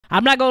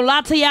I'm not gonna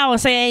lie to y'all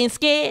and say I ain't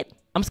scared.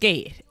 I'm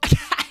scared.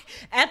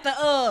 After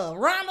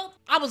Ronald,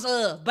 I was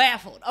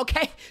baffled,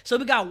 okay? So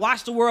we got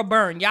Watch the World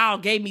Burn. Y'all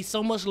gave me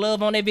so much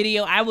love on that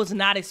video. I was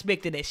not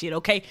expecting that shit,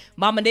 okay?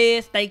 Mama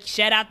Nez,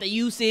 shout out to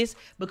you, sis,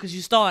 because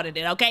you started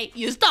it, okay?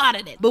 You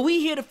started it. But we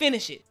here to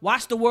finish it.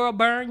 Watch the World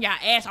Burn. Y'all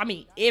asked,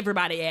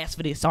 everybody asked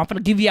for this, so I'm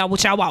finna give y'all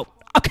what y'all want,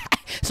 okay?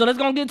 So let's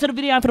go get into the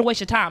video. I'm finna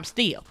waste your time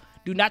still.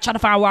 Do not try to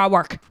find where I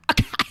work,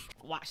 okay?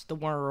 Watch the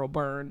world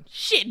burn.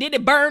 Shit, did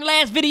it burn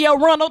last video,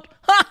 Ronald?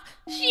 Huh?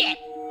 Shit.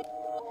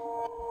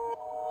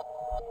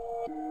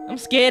 I'm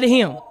scared of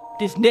him.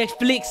 This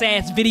Netflix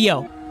ass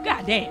video.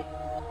 God damn.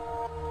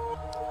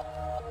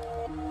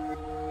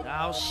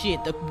 Oh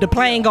shit, the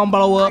plane gonna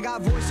blow up. I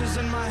got voices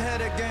in my head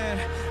again.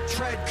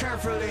 Tread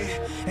carefully.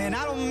 And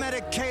I don't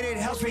medicate, it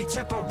helps me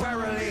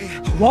temporarily.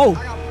 Whoa.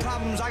 I got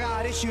problems, I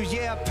got issues,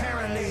 yeah,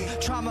 apparently.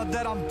 Trauma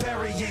that I'm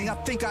burying. I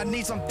think I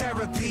need some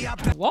therapy.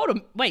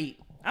 Wait.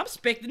 I'm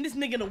expecting this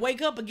nigga to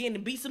wake up again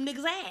and beat some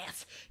niggas'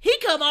 ass. He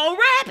come on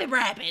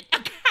rapping,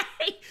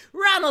 okay?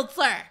 Ronald,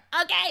 sir,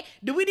 okay?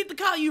 Do we need to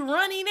call you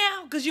Ronnie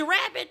now? Cause you're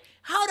rapping?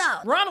 Hold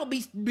up. Ronald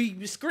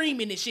be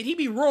screaming and shit. He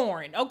be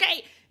roaring,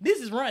 okay? This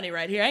is Ronnie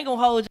right here. I ain't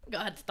gonna hold you. Go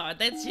ahead and start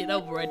that shit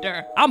over right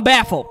there. I'm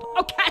baffled,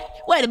 okay?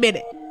 Wait a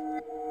minute.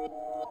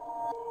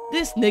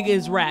 This nigga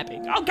is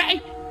rapping,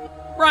 okay?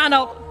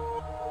 Ronald.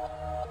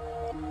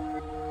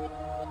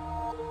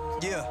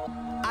 Yeah.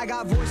 I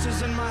got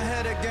voices in my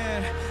head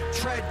again.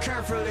 Tread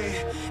carefully.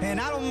 And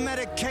I don't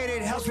medicate,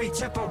 it helps me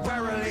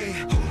temporarily.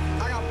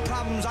 I got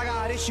problems, I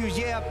got issues,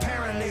 yeah,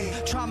 apparently.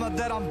 Trauma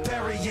that I'm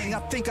burying. I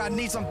think I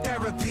need some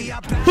therapy.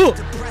 I've been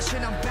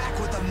depression, I'm back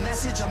with a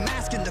message. I'm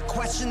asking the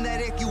question that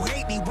if you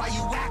hate me, why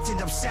you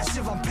acting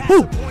obsessive? I'm past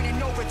the point of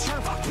no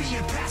return. Fuck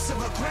being passive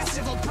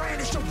aggressive. I'll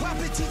brandish a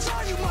weapon, teach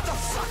all you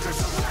motherfuckers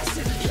a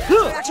lesson.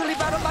 I actually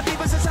battle my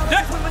demons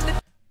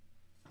and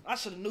I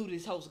should have knew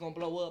this host was gonna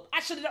blow up.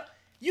 I should have.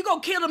 You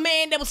gonna kill the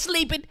man that was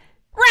sleeping?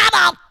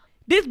 Ronald!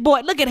 This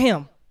boy, look at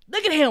him.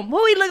 Look at him.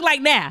 Who he look like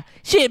now?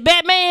 Shit,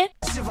 Batman?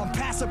 I'm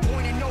past the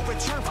point of no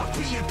return. Fuck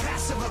being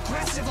passive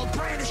aggressive. I'll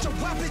brandish a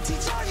weapon,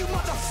 teach all you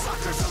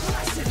motherfuckers a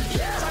lesson.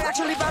 I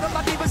actually battle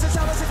my demons and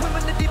shallows and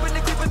women the deep and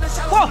the creep in the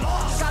shallows.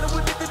 Gotta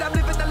admit that I'm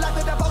living the life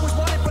that I've always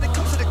wanted, but it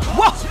comes to the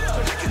cost. They're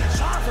licking a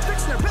jar for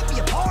fixing to rip me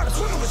apart. I'm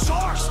swimming with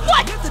sharks. What?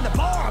 I'm lifting the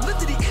bar. I'm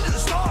lifting the end of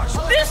the stars.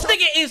 This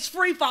nigga is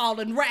free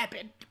falling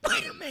rapping.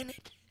 Wait a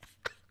minute.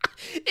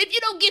 If you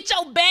don't get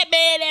your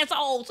Batman ass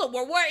on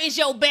somewhere, where is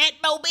your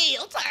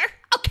Batmobile, sir?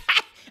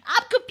 Okay,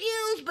 I'm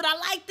confused, but I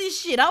like this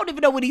shit. I don't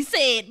even know what he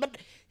said, but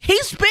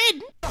he's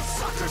spitting.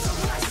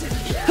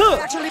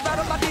 Actually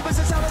battle my demons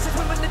and shallows and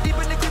women the deep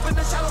and the creep in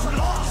the shallows.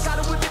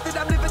 Gotta admit that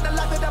I'm living the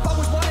life that I've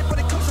always wanted, but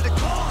it comes to the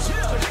cost.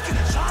 They're licking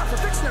a jar for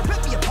fixing to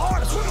rip me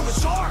apart. I'm swimming with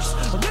sharks.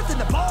 I'm lifting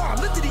the bar.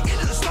 I'm lifting the end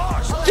of the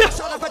stars.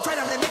 Shut up and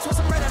trade on the mix with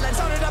some red and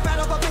started a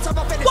battle, but bitch, I'm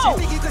a finish. You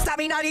think you can stop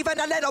me? Not even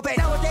a little bit.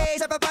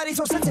 Nowadays, everybody's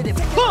so sensitive.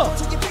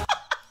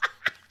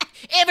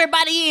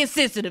 Everybody is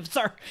sensitive,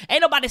 sir.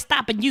 Ain't nobody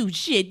stopping you.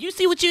 Shit, you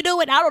see what you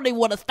doing? I don't even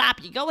want to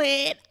stop you. Go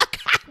ahead.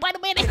 Wait a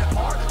minute.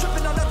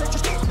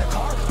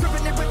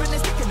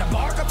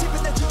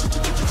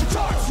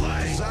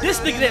 This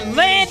nigga that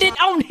landed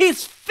on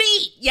his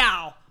feet,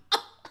 y'all.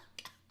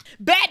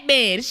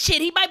 Batman,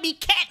 shit, he might be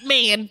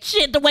Catman.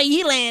 Shit, the way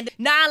he landed.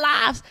 9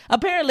 lives,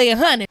 apparently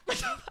 100.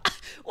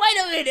 Wait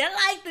a minute,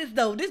 I like this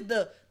though.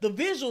 The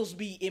visuals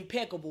be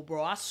impeccable,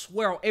 bro. I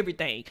swear on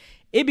everything.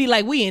 It be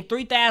like we in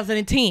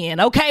 3010.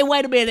 Okay,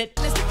 wait a minute.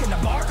 I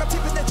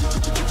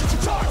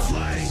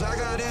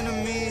got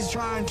enemies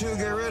trying to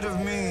get rid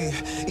of me.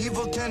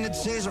 Evil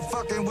tendencies are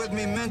fucking with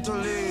me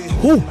mentally.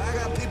 Ooh. I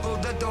got people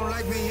that don't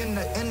like me in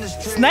the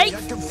industry. Snake?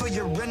 I can feel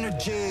your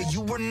energy.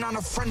 You were not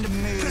a friend of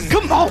me.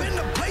 Come on. Been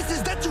to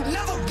places that you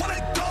never want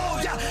to go.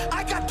 Yeah,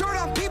 I got dirt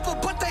on people,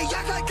 but they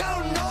act like I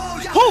don't know.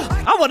 Yeah, Who?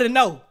 I want to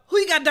know. Who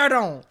you got dirt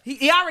on?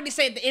 He already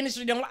said the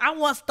industry don't. I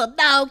wants to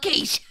know,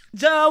 Keisha.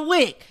 John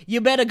Wick.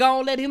 You better go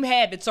and let him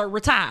have it, sir.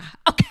 Retire.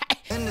 Okay.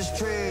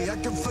 Industry, I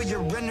can feel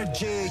your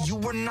energy. You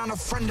were not a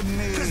friend of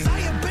me. Cause I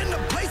have been to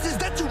places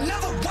that you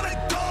never want to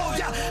go.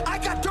 Yeah, I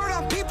got dirt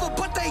on people,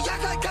 but they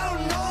act like I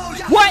don't know.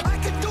 Yeah, what? I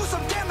can do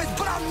some damage,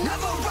 but I'll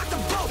never rock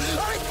the boat.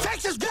 All it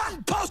takes is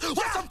one post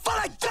with some fun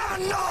like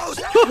dominoes.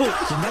 You'll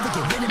never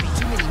get rid of me.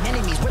 Too many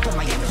enemies ripping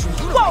my imagery.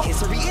 You know my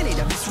history in it.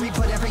 A mystery,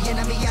 put every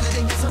enemy out of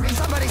their misery.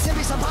 Somebody send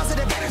me some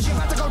positive energy. I'm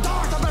about to go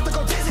dark. I'm about to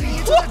go dizzy.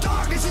 Into the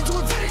darkness, into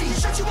infinity.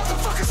 Shut you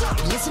motherfuckers up.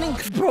 Listening?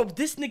 Bro,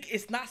 this nigga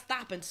is not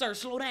stopping, sir.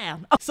 Slow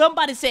down.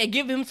 Somebody said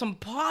give him some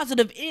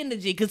positive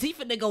energy because he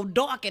finna go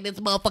dark in this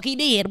motherfucker. He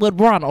did with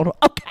Ronald.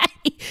 Okay.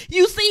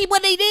 You see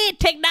what he did?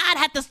 Tech Nine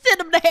had to send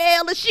him to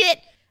hell and shit.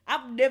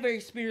 I've never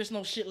experienced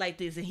no shit like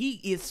this, and he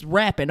is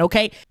rapping,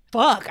 okay?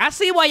 Fuck, I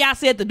see why y'all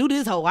said to do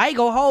this hoe. I ain't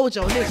gonna hold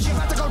your nigga. I'm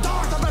about to go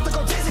dark, I'm about to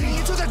go dizzy.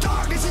 Into the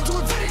darkness, into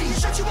infinity.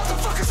 Shut you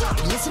motherfuckers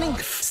up. Listening?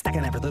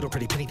 Stacking every little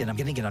pretty penny that I'm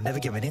getting, and I'm never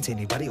giving in to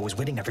anybody. Always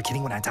winning, never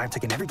kidding. When I die, I'm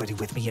taking everybody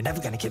with me. You're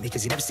never gonna get me,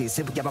 cause you never see it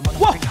simple. Yeah, my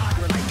motherfucking God,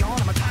 you're a light gone.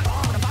 I'm a time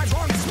bomb, and I'm vibes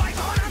wrong. It's my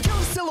God. I'm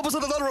killing syllables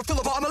of the letter of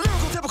Philip. I'm a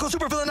lyrical, typical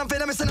super villain. I'm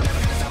venomous, and I'm never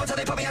gonna stop until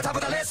they put me on top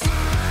of the list.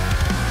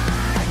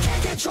 I can't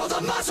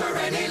the monster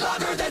any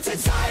longer that's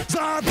inside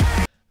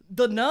the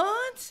The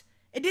Nuns?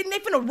 And then they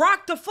finna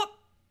rock the fuck.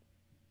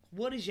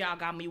 What is y'all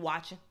got me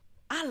watching?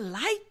 I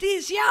like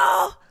this,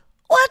 y'all.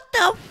 What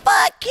the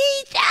fuck,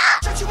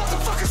 Keisha? Shut you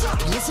motherfuckers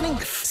up. Listening?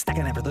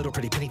 Stacking every little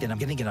pretty penny that I'm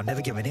getting, and I'm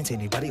never giving in to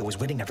anybody. Always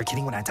winning, never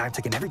kidding. When I die, I'm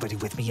taking everybody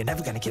with me. You're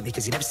never gonna get me,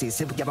 cause you never see a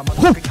simple. Yeah, my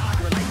motherfucking God,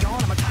 you're a light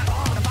gone. I'm a time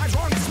on. I'm vibes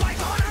wrong. It's my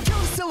God. I'm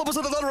killing syllables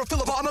of the letter of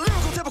Philip. I'm a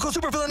lyrical, typical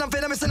super villain. I'm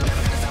venomous, and I'm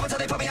never gonna stop until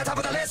they put me on top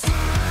of the list. I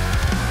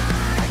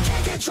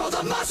can't control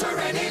the monster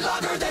any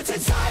longer that's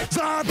inside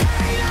the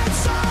pain and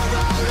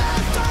sorrow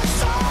left us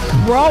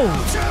solo. Bro.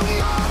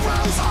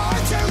 Tomorrow's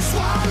hard to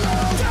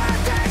swallow.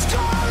 Death is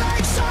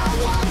calling,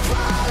 someone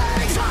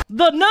crawling.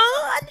 The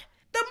Nun?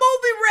 The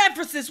movie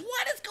references.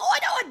 What is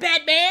going on,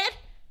 Batman?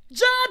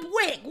 John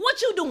Wick,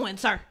 what you doing,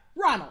 sir?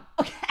 Ronald.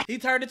 Okay. He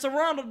turned into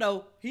Ronald,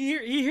 though. He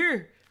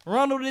here.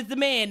 Ronald is the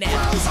man now.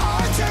 Tomorrow's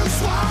hard to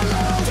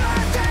swallow.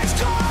 Death is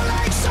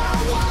calling,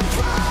 someone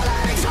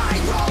crawling.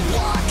 Tightrope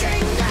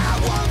walking,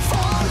 now I'm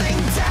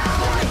falling down.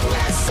 Like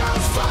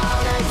missiles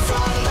falling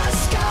from the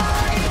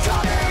sky.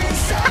 Come and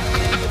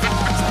save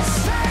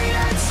us. Pain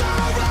and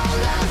sorrow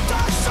left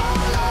us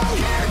solo.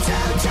 Here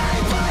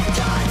today, but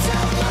gone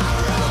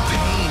tomorrow. The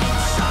pain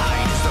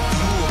inside is the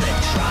fuel that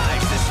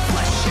drives this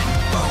flesh and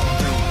bone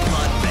through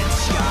blood-red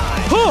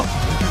skies. Huh.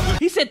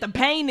 He said the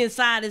pain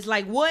inside is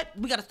like what?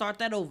 We gotta start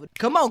that over.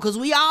 Come on, cause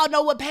we all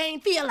know what pain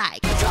feel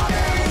like. Come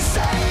and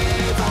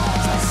save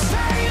us.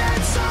 Pain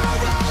and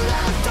sorrow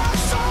left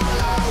us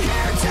solo.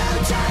 Here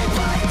today,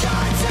 but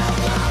gone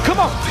tomorrow. Come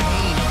on.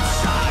 Pain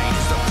inside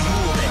is the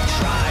fuel that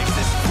drives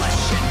this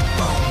flesh and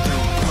bone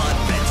through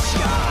blood-red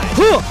skies.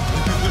 Huh.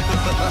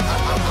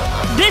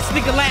 This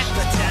nigga laugh.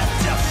 The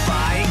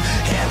death-defying,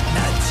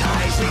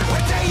 hypnotizing.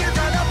 One day you're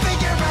gonna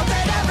figure out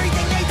that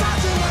everything they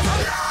taught you was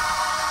a lie.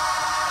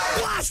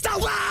 Watch the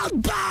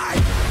world burn.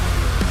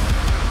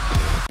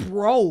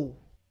 Bro.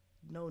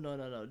 No.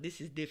 This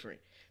is different.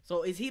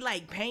 So is he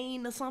like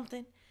Pain or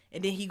something?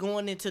 And then he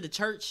going into the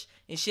church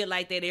and shit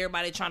like that.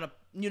 Everybody trying to,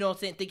 you know what I'm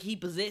saying, think he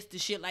possessed and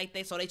shit like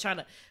that. So they trying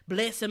to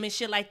bless him and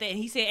shit like that. And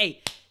he said,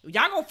 hey,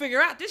 y'all gonna figure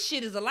out this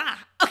shit is a lie.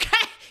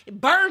 Okay?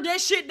 Burn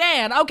that shit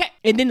down. Okay?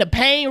 And then the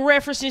Pain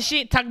reference and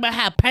shit, talking about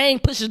how pain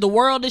pushes the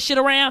world and shit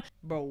around.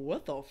 Bro,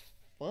 what the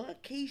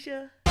fuck,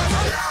 Keisha?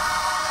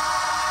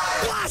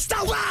 Watch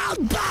the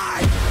world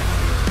burn.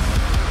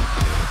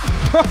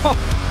 Bro.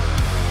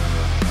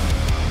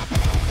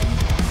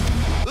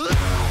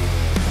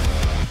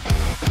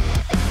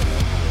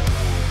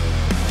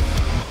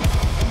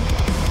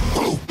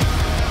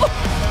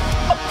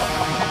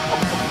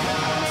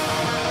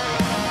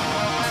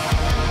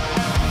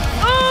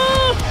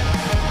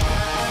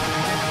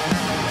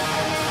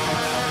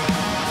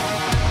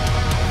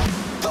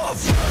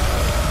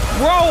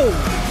 Bro!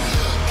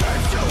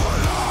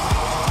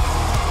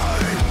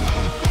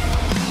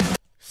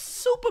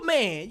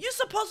 Superman, you're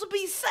supposed to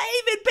be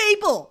saving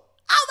people!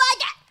 Oh my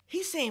God!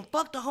 He's saying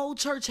fuck the whole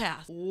church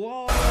house.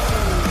 Whoa.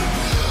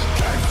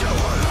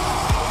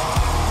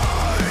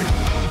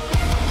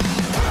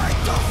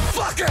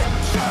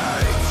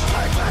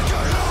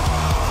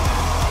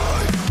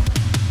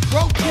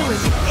 Bro killing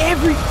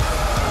every...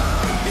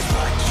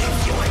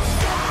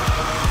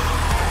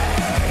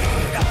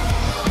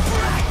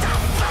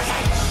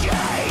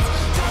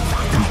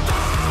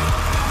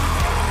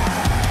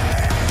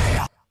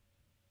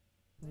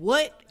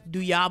 What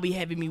do y'all be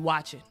having me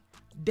watching?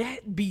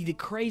 That be the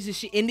craziest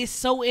shit. And it's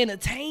so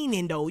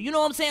entertaining, though. You know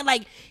what I'm saying?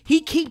 Like,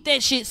 he keep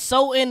that shit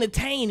so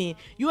entertaining.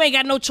 You ain't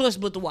got no choice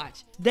but to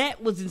watch.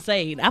 That was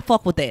insane. I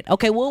fuck with that.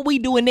 Okay, what we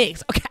doing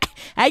next? Okay,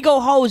 I ain't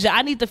gonna hold you.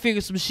 I need to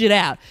figure some shit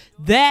out.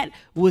 That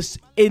was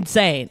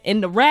insane.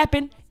 And the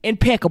rapping,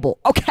 impeccable.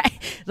 Okay,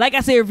 like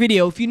I said in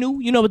video, if you new,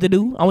 you know what to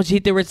do. I want you to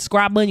hit the red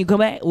subscribe button. You come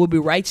back. We'll be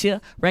right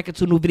here. Record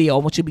to a new video. I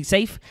want you to be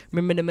safe.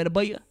 Remember the man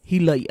above you. He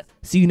love you.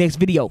 See you next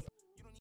video.